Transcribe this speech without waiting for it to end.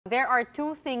There are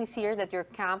two things here that your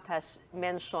camp has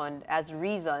mentioned as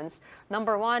reasons.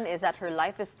 Number one is that her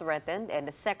life is threatened, and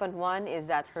the second one is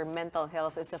that her mental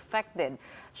health is affected.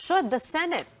 Should the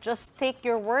Senate just take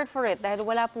your word for it dahil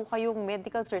wala po kayong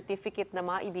medical certificate na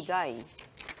maibigay?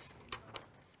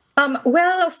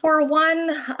 Well, for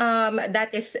one, that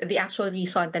is the actual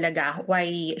reason talaga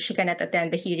why she cannot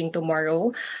attend the hearing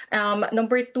tomorrow.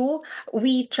 Number two,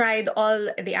 we tried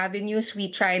all the avenues. We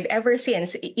tried ever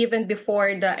since, even before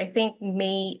I think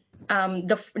May.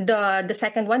 The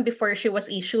second one, before she was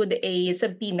issued a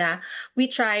subpoena, we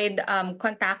tried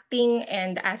contacting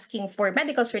and asking for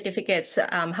medical certificates.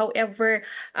 However,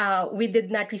 we did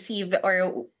not receive,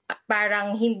 or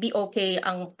parang hindi okay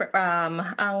ang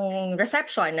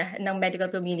reception ng medical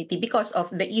community because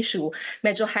of the issue.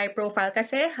 Medyo high profile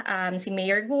kasi si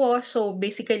Mayor Guo, so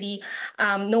basically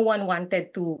no one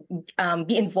wanted to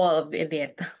be involved in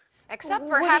it. Except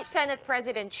perhaps Senate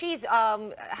President Cheese,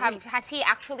 has he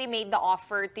actually made the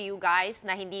offer to you guys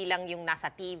na hindi lang yung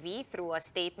nasa TV, through a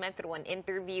statement, through an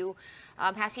interview?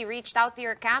 Has he reached out to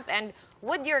your camp? And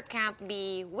would your camp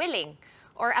be willing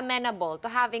or amenable to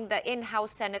having the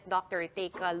in-house Senate doctor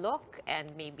take a look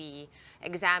and maybe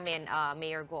examine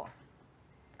Mayor Guo?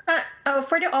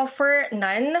 For the offer,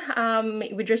 none.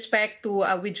 With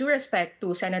due respect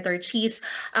to Senator Cheese,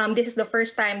 this is the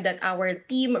first time that our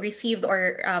team received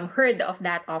or heard of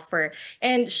that offer.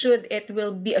 And should it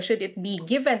be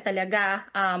given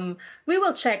talaga, we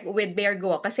will check with Mayor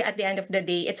Guo kasi at the end of the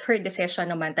day, it's her decision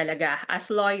naman talaga. As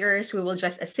lawyers, we will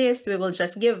just assist. We will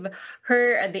just give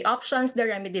her the options, the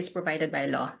remedies provided by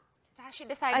law. She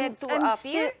decided to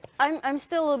appear? I'm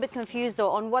still a little bit confused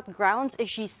though. On what grounds is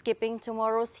she skipping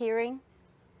tomorrow's hearing?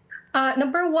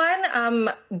 Number one,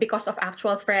 because of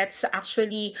actual threats.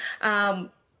 Actually,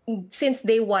 since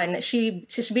day one,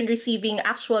 she's been receiving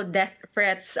actual death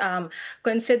threats,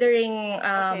 considering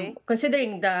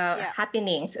the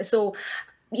happenings. So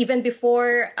even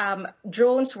before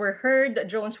drones were heard,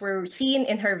 drones were seen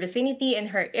in her vicinity, in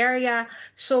her area.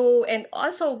 So, and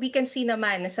also we can see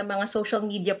naman sa mga social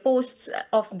media posts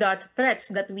of the threats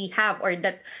that we have or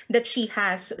that she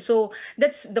has. So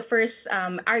that's the first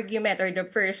argument or the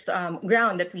first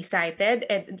ground that we cited.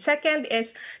 And second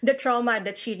is the trauma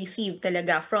that she received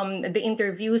talaga from the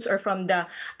interviews or from the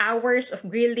hours of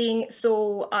grilling.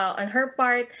 So on her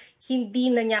part, hindi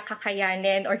na niya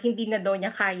kakayanin or hindi na daw niya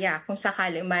kaya kung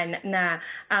sakali man na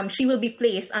she will be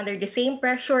placed under the same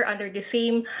pressure, under the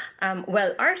same,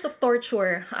 hours of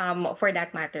torture for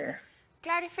that matter.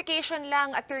 Clarification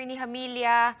lang, Attorney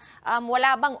Jamilla,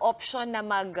 wala bang option na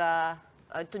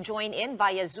to join in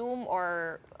via Zoom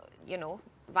or,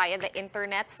 via the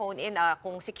internet, phone in,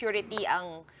 kung security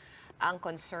ang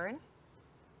concern?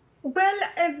 Well,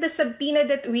 the subpoena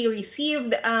that we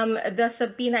received,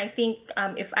 I think,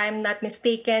 if I'm not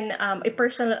mistaken,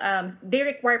 they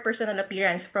require personal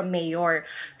appearance from Mayor.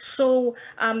 So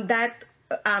that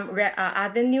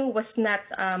avenue was not,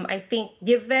 I think,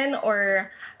 given,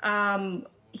 or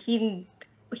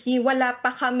wala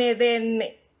pa kami then.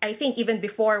 I think even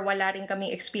before, wala rin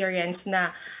kaming experience na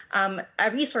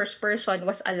a resource person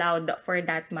was allowed for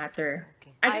that matter.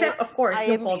 Except, of course,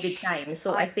 no COVID time.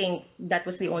 So I think that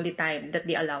was the only time that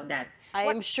they allowed that. I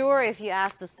am sure if you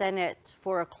ask the Senate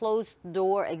for a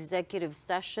closed-door executive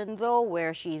session, though,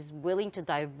 where she's willing to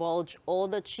divulge all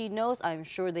that she knows, I'm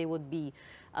sure they would be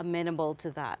amenable to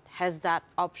that. Has that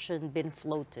option been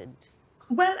floated?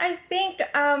 Well, I think,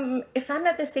 if I'm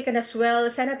not mistaken as well,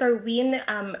 Senator Win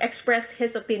expressed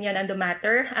his opinion on the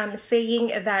matter,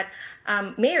 saying that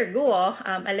Mayor Guo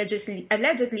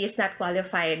allegedly is not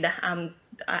qualified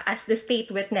as the state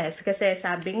witness. Kasi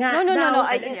sabi nga... No.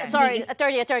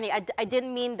 Sorry, attorney. I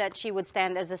didn't mean that she would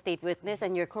stand as a state witness,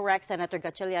 and you're correct. Senator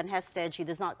Gatchalian has said she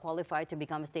does not qualify to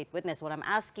become a state witness. What I'm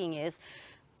asking is,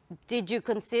 did you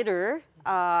consider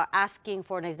asking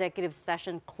for an executive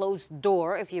session closed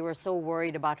door if you were so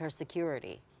worried about her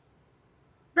security?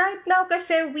 Right now,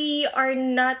 kasi we are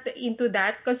not into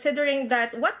that, considering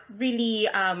that what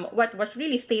was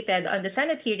really stated on the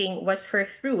Senate hearing was her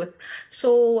truth.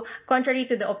 So, contrary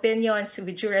to the opinions,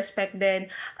 with due respect then,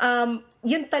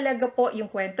 yun talaga po yung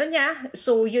kwento niya.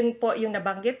 So, yun po yung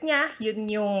nabanggit niya, yun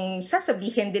yung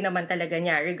sasabihin din naman talaga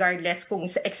niya, regardless kung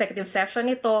sa executive session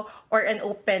ito or an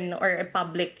open or a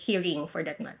public hearing for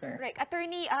that matter. Right.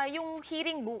 Attorney, yung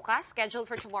hearing bukas, scheduled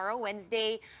for tomorrow,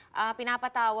 Wednesday,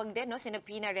 pinapatawag din,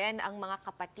 sinapina rin ang mga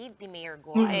kapatid ni Mayor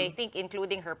Guo. I think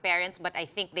including her parents, but I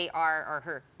think they are, or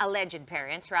her alleged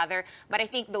parents rather, but I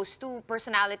think those two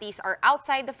personalities are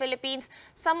outside the Philippines.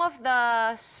 Some of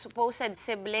the supposed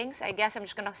siblings, I guess, guess I'm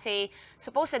just gonna say,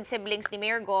 supposed siblings ni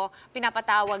Mayor Guo,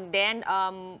 pinapatawag din.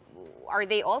 Are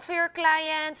they also your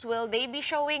clients? Will they be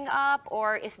showing up?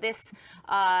 Or is this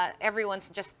everyone's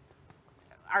just,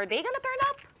 are they gonna turn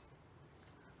up?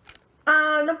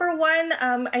 Number one,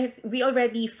 we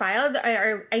already filed.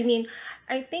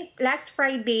 I think last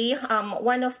Friday,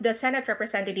 one of the Senate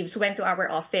representatives went to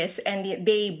our office and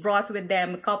they brought with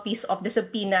them copies of the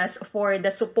subpoenas for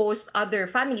the supposed other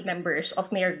family members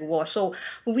of Mayor Guo. So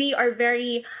we are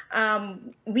very,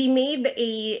 we made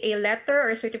a letter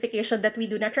or certification that we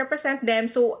do not represent them.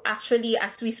 So actually,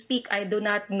 as we speak, I do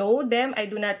not know them.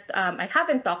 I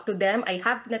haven't talked to them. I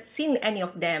have not seen any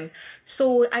of them.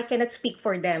 So I cannot speak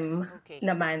for them. Okay.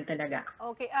 Naman talaga.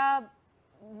 Okay.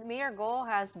 Mayor Guo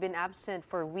has been absent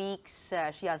for weeks.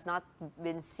 She has not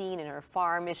been seen in her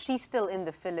farm. Is she still in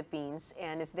the Philippines?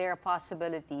 And is there a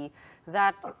possibility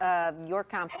that your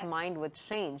camp's mind would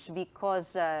change?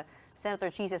 Because Senator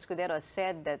Cheese Escudero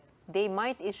said that they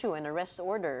might issue an arrest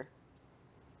order.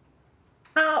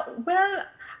 Well,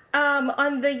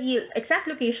 on the exact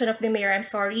location of the mayor, I'm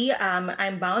sorry,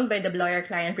 I'm bound by the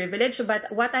lawyer-client privilege.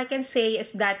 But what I can say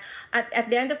is that at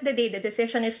the end of the day, the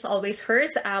decision is always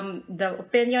hers. The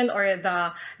opinion or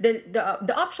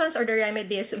the options or the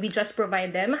remedies, we just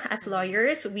provide them as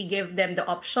lawyers. We give them the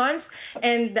options,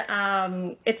 and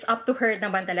it's up to her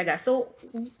naman talaga. So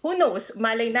who knows?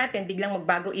 Malay natin, biglang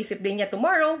magbago isip din niya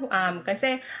tomorrow.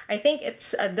 Kasi I think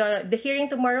it's the hearing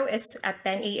tomorrow is at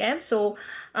 10 a.m. So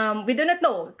we do not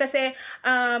know. Kasi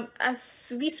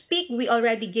as we speak, we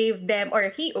already gave them,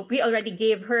 or we already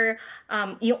gave her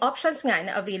yung options nga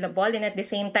na available, and at the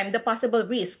same time, the possible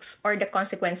risks or the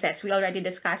consequences. We already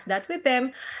discussed that with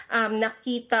them.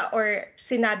 Nakita or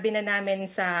sinabi na namin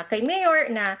kay Mayor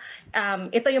na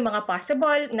ito yung mga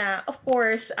possible na, of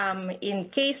course, in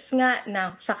case nga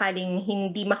na sakaling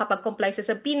hindi makapag-comply sa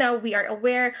subpoena, we are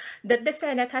aware that the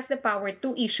Senate has the power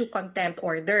to issue contempt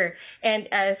order. And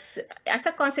as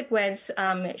a consequence,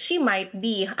 she might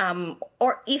be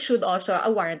or issued also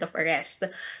a warrant of arrest.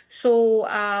 So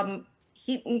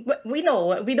we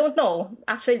don't know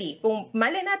actually kung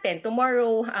malay natin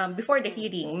tomorrow before the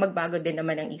hearing magbago din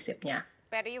naman ang isip niya.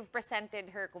 Pero you've presented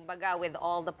her, kumbaga, with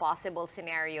all the possible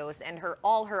scenarios and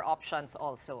all her options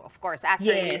also, of course, as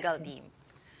her legal team.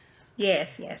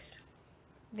 Yes.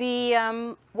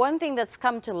 The one thing that's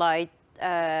come to light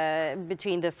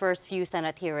between the first few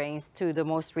Senate hearings to the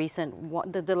most recent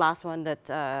one, the last one that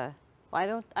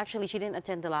she didn't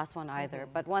attend the last one either.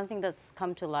 But one thing that's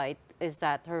come to light is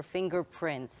that her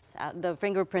fingerprints, the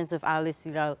fingerprints of Alice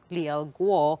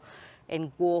Guo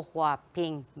and Guo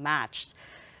Huaping matched.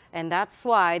 And that's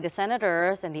why the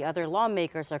senators and the other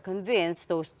lawmakers are convinced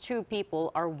those two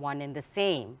people are one and the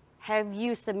same. Have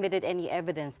you submitted any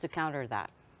evidence to counter that?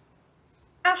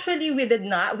 Actually, we did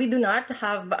not. We do not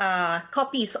have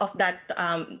copies of that.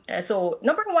 So,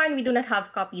 number one, we do not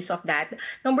have copies of that.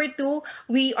 Number two,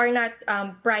 we are not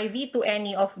privy to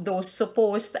any of those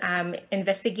supposed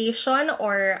investigation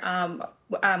or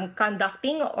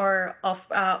conducting or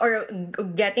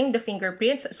getting the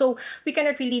fingerprints. So we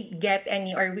cannot really get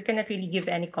any, or we cannot really give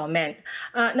any comment.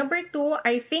 Number two,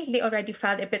 I think they already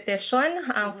filed a petition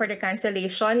for the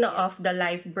cancellation of the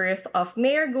live birth of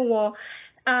Mayor Guo.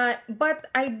 But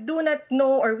I do not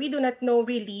know, or we do not know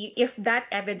really, if that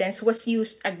evidence was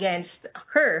used against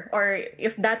her, or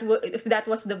if that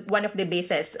was one of the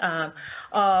bases of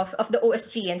the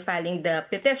OSG in filing the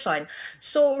petition.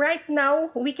 So right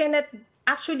now we cannot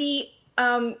actually.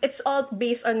 It's all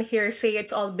based on hearsay.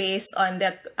 It's all based on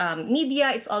the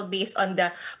media. It's all based on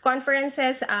the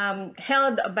conferences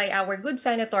held by our good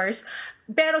senators.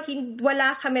 Pero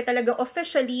wala kami talaga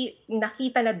officially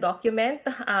nakita na document.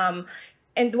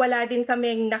 And wala din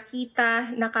kaming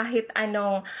nakita na kahit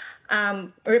anong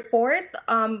report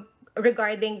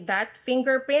regarding that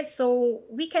fingerprint. So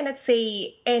we cannot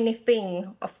say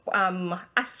anything of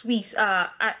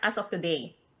as of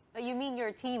today. You mean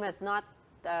your team has not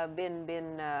been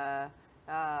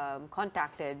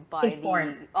contacted by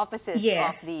Informed. the offices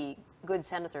of the good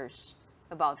senators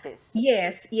about this?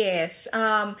 Yes.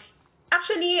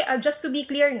 Actually, just to be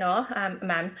clear, no,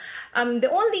 ma'am,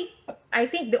 I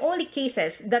think the only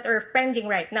cases that are pending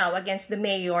right now against the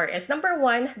mayor is, number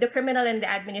one, the criminal and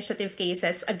the administrative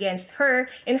cases against her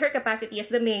in her capacity as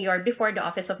the mayor before the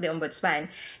office of the ombudsman.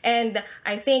 And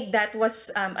I think that was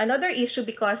another issue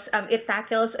because it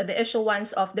tackles the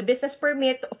issuance of the business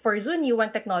permit for Zun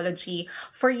Yuan Technology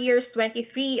for years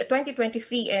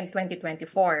 2023 and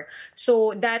 2024.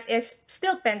 So that is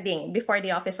still pending before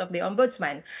the office of the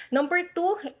ombudsman. Number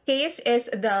two case is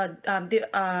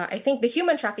I think the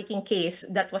human trafficking case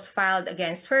that was filed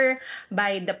against her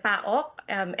by the PAOK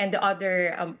and the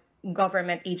other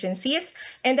government agencies,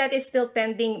 and that is still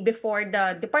pending before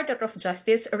the Department of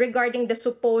Justice regarding the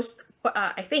supposed,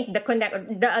 I think,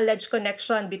 the alleged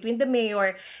connection between the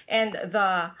mayor and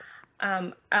the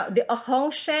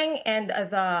Hongsheng and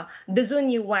the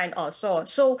Zun Yuan also.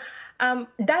 So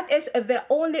that is the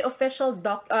only official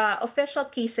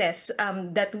cases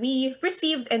that we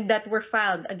received and that were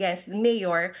filed against the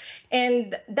mayor,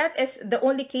 and that is the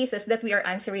only cases that we are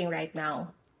answering right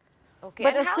now. Okay.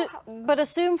 But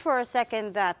assume for a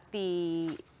second that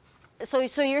so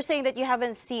you're saying that you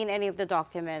haven't seen any of the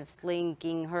documents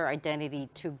linking her identity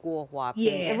to Guo Huaping.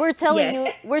 Yes. And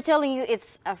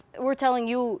we're telling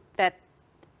you that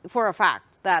for a fact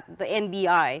that the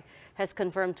NBI has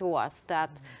confirmed to us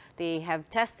that they have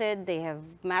tested, they have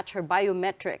matched her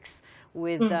biometrics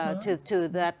with to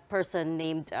that person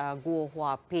named Guo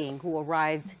Huaping, who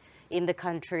arrived in the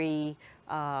country.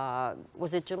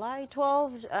 Was it July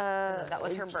 12? That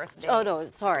was her birthday. Oh, no,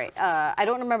 sorry. I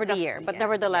don't remember the year, but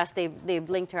nevertheless, they've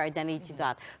linked her identity to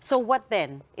that. So what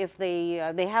then, if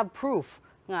they have proof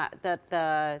that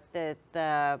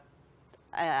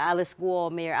Alice Guo,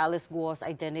 Mayor Alice Guo's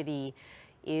identity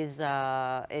is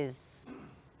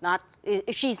not,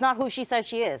 she's not who she said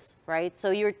she is, right?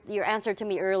 So your answer to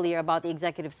me earlier about the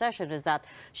executive session is that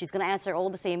she's going to answer all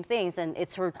the same things and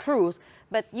it's her truth.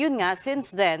 But yun nga, since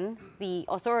then, the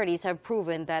authorities have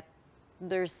proven that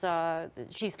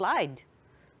she's lied.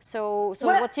 So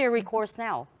what's your recourse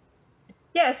now?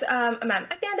 Yes, ma'am.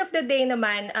 At the end of the day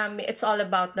naman, it's all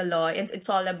about the law. It's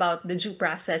all about the due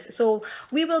process. So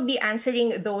we will be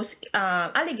answering those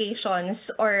allegations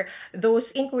or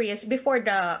those inquiries before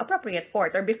the appropriate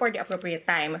court or before the appropriate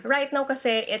time. Right now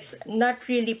kasi it's not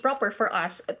really proper for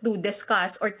us to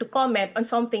discuss or to comment on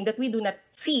something that we do not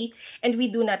see and we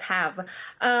do not have.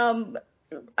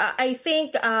 I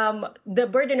think the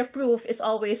burden of proof is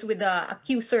always with the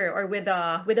accuser or with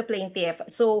the plaintiff.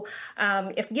 So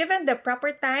if given the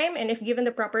proper time and if given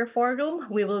the proper forum,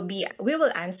 we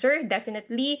will answer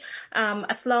definitely,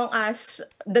 as long as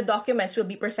the documents will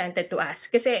be presented to us.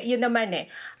 Kasi yun naman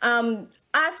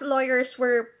as lawyers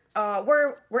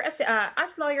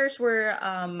as lawyers were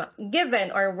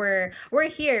given or were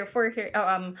here for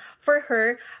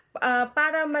her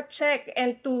para ma-check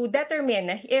and to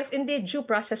determine if indeed due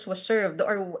process was served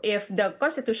or if the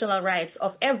constitutional rights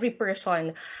of every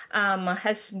person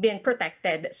has been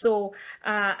protected. So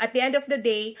at the end of the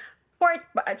day,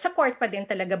 sa court pa din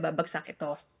talaga babagsak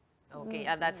ito. Okay,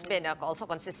 that's been also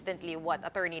consistently what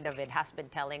Attorney David has been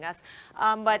telling us.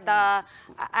 I'm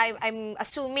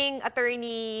assuming,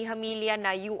 Attorney Jamilla,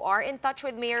 na you are in touch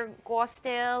with Mayor Guo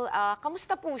still.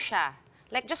 Kamusta po siya?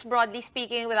 Like just broadly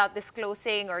speaking, without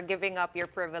disclosing or giving up your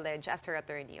privilege as her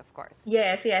attorney, of course.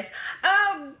 Yes.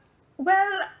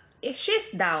 Well,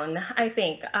 she's down, I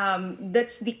think.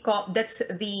 That's the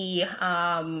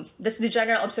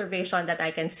general observation that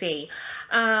I can say.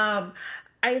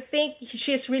 I think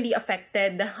she's really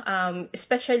affected,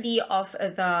 especially of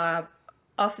the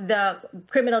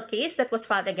criminal case that was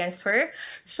filed against her.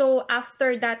 So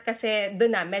after that kasi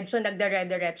doon na medyo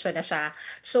nagdire-diretso na siya.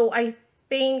 So I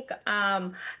think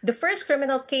the first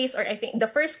criminal case, or I think the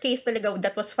first case talaga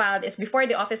that was filed is before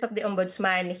the Office of the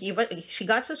Ombudsman. She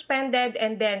got suspended,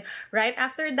 and then right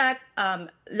after that,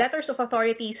 letters of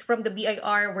authorities from the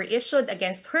BIR were issued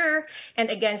against her and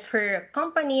against her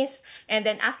companies. And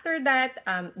then after that,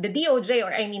 the DOJ,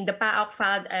 or I mean the PAOK,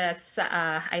 filed as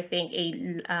I think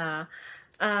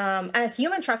a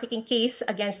human trafficking case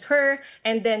against her.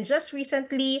 And then just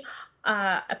recently,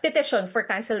 a petition for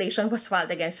cancellation was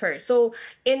filed against her. So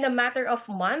in a matter of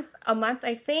a month,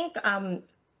 I think,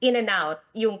 in and out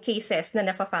yung cases na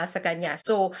nafa-file sa kanya.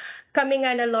 So kami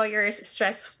nga na lawyers,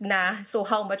 stressed na, so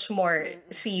how much more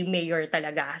si Mayor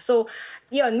talaga. So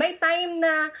yun, may time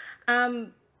na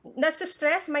nasa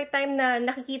stress, may time na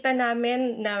nakikita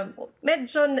namin na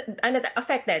medyo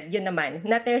affected, yun naman.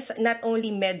 Not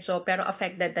only medyo, pero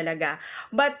affected talaga.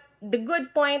 But the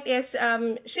good point is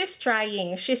she's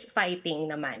trying, she's fighting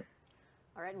naman.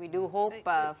 All right, we do hope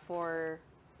for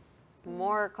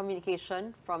more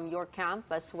communication from your camp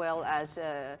as well as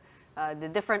the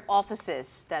different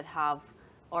offices that have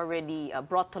already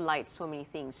brought to light so many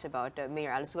things about Mayor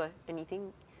Alice Guo.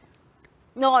 Anything?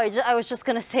 No, I was just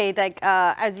going to say, like,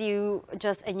 as you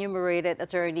just enumerated,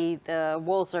 Attorney, the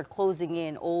walls are closing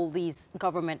in. All these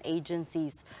government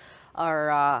agencies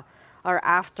are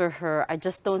after her. I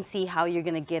just don't see how you're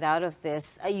going to get out of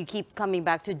this. You keep coming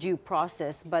back to due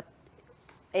process, but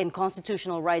in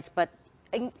constitutional rights. But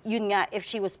yun nga, if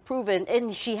she was proven,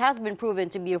 and she has been proven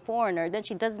to be a foreigner, then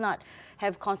she does not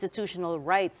have constitutional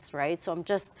rights, right? So I'm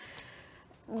just,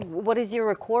 what is your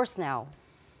recourse now?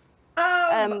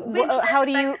 How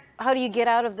do you get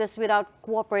out of this without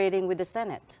cooperating with the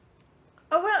Senate?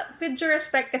 Oh, well, with due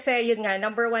respect, kasi yun nga,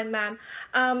 number one, ma'am,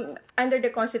 under the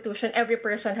Constitution, every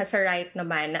person has a right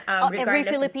naman, Every regardless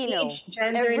of Filipino, age,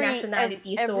 gender,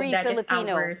 nationality, so every that is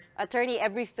Filipino, ours. attorney,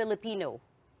 every Filipino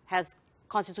has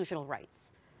constitutional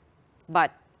rights.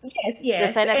 But Yes, the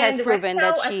yes. Senate has And proven right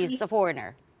now, that as we she's a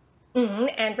foreigner.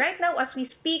 And right now, as we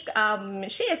speak,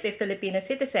 she is a Filipino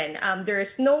citizen. There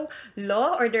is no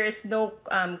law or there is no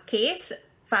case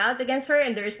filed against her,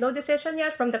 and there is no decision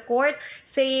yet from the court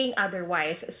saying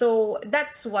otherwise. So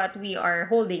that's what we are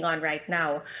holding on right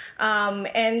now.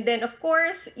 And then, of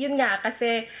course, yun nga,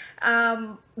 kasi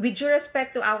with due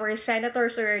respect to our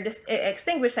senators or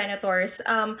extinguished senators,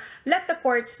 let the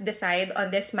courts decide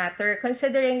on this matter,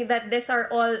 considering that these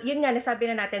are all, yun nga, nasabi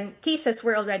na natin, cases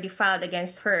were already filed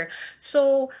against her.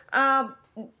 So,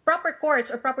 proper courts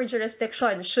or proper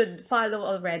jurisdiction should follow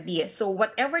already. So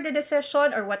whatever the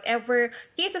decision or whatever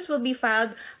cases will be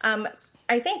filed,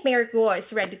 I think Mayor Guo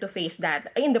is ready to face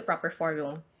that in the proper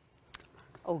forum.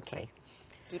 Okay.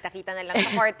 Kita-kita na lang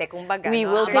sa korte, kumbaga. We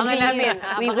no? will Abangan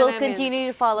namin. continue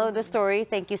to follow the story.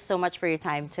 Thank you so much for your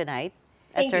time tonight.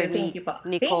 Thank Attorney you po.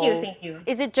 Nicole. Thank you.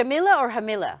 Is it Jamilla or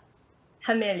Jamilla?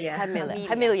 Jamilla.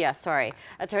 Jamilla, sorry.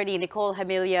 Attorney Nicole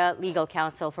Jamilla, legal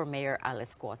counsel for Mayor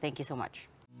Alice Guo. Thank you so much.